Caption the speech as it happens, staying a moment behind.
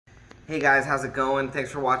Hey guys, how's it going?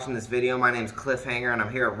 Thanks for watching this video. My name's Cliffhanger and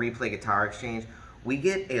I'm here at Replay Guitar Exchange. We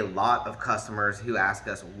get a lot of customers who ask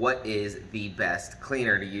us what is the best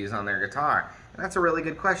cleaner to use on their guitar. And that's a really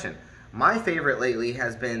good question. My favorite lately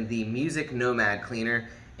has been the Music Nomad cleaner,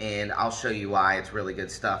 and I'll show you why. It's really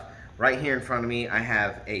good stuff. Right here in front of me I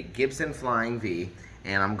have a Gibson Flying V,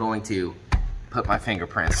 and I'm going to put my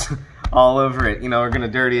fingerprints all over it. You know, we're gonna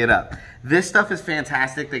dirty it up. This stuff is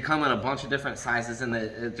fantastic. They come in a bunch of different sizes and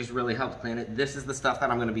it just really helps clean it. This is the stuff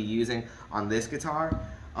that I'm gonna be using on this guitar.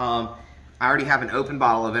 I already have an open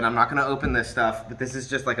bottle of it. I'm not gonna open this stuff, but this is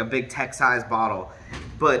just like a big tech size bottle.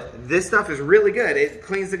 But this stuff is really good. It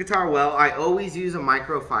cleans the guitar well. I always use a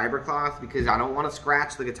microfiber cloth because I don't wanna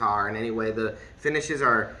scratch the guitar in any way. The finishes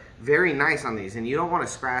are very nice on these and you don't wanna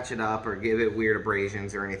scratch it up or give it weird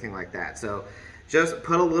abrasions or anything like that. So just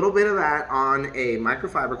put a little bit of that on a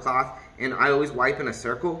microfiber cloth, and I always wipe in a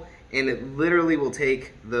circle, and it literally will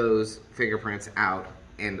take those fingerprints out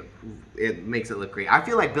and it makes it look great. I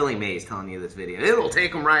feel like Billy Mays telling you this video. It'll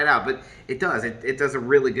take them right out, but it does. It does a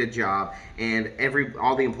really good job, and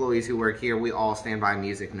all the employees who work here, we all stand by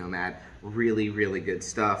Music Nomad. Really, really good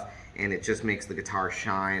stuff, and it just makes the guitar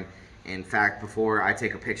shine. In fact, before I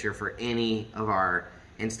take a picture for any of our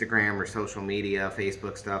Instagram or social media,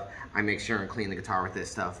 Facebook stuff, I make sure and clean the guitar with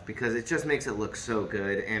this stuff because it just makes it look so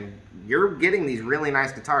good, and you're getting these really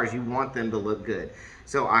nice guitars, you want them to look good.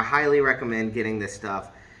 So I highly recommend getting this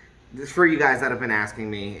stuff. This is for you guys that have been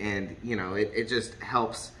asking me, and you know, it just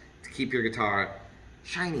helps to keep your guitar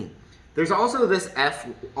shiny. There's also this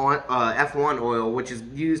F1 oil, which is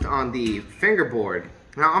used on the fingerboard.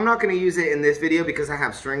 Now I'm not going to use it in this video because I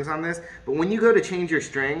have strings on this, but when you go to change your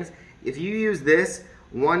strings, if you use this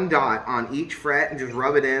one dot on each fret and just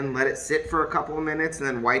rub it in, let it sit for a couple of minutes and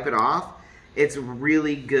then wipe it off, it's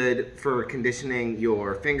really good for conditioning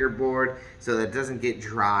your fingerboard so that it doesn't get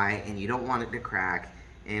dry and you don't want it to crack,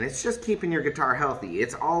 and it's just keeping your guitar healthy.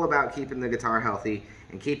 It's all about keeping the guitar healthy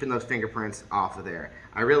and keeping those fingerprints off of there.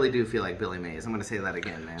 I really do feel like Billy Mays. I'm going to say that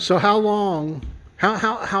again, man. So how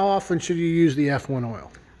often should you use the F1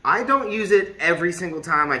 oil? I don't use it every single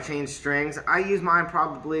time I change strings. I use mine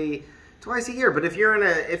probably twice a year, but if you're in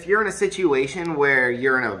a situation where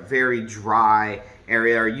you're in a very dry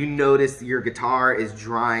area or you notice your guitar is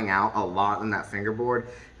drying out a lot on that fingerboard,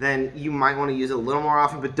 then you might want to use it a little more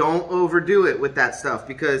often, but don't overdo it with that stuff,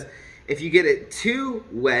 because if you get it too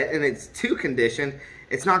wet and it's too conditioned,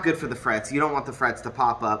 it's not good for the frets. You don't want the frets to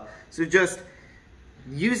pop up. So just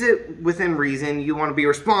use it within reason. You want to be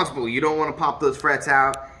responsible. You don't want to pop those frets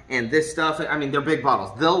out. And this stuff, I mean, they're big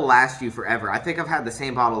bottles. They'll last you forever. I think I've had the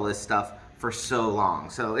same bottle of this stuff for so long.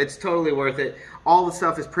 So it's totally worth it. All the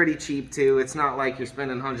stuff is pretty cheap too. It's not like you're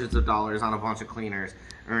spending hundreds of dollars on a bunch of cleaners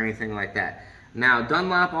or anything like that. Now,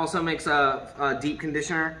 Dunlop also makes a deep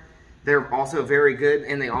conditioner. They're also very good,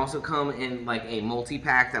 and they also come in like a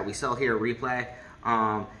multi-pack that we sell here at Replay.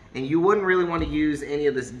 And you wouldn't really want to use any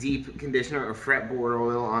of this deep conditioner or fretboard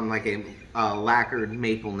oil on like a lacquered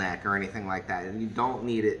maple neck or anything like that. And you don't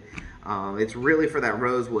need it. It's really for that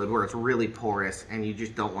rosewood where it's really porous and you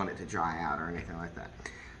just don't want it to dry out or anything like that.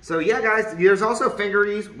 So yeah, guys, there's also finger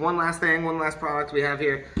ease. One last product we have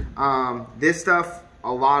here. This stuff,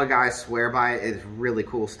 a lot of guys swear by it. It's really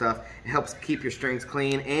cool stuff. It helps keep your strings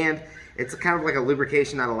clean, and it's kind of like a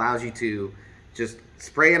lubrication that allows you to just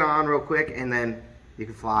spray it on real quick and then you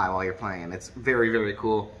can fly while you're playing. It's very, very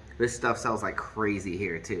cool. This stuff sells like crazy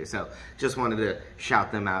here too. So just wanted to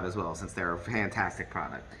shout them out as well, since they're a fantastic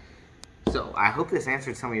product. So I hope this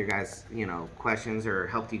answered some of your guys' questions or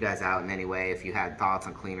helped you guys out in any way if you had thoughts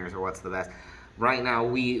on cleaners or what's the best. Right now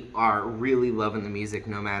we are really loving the Music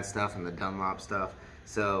Nomad stuff and the Dunlop stuff.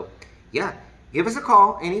 So yeah, give us a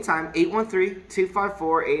call anytime,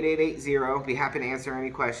 813-254-8880. Be happy to answer any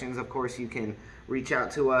questions. Of course, you can reach out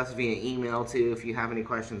to us via email too if you have any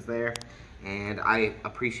questions there. And I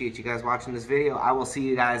appreciate you guys watching this video. I will see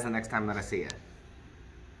you guys the next time that I see you.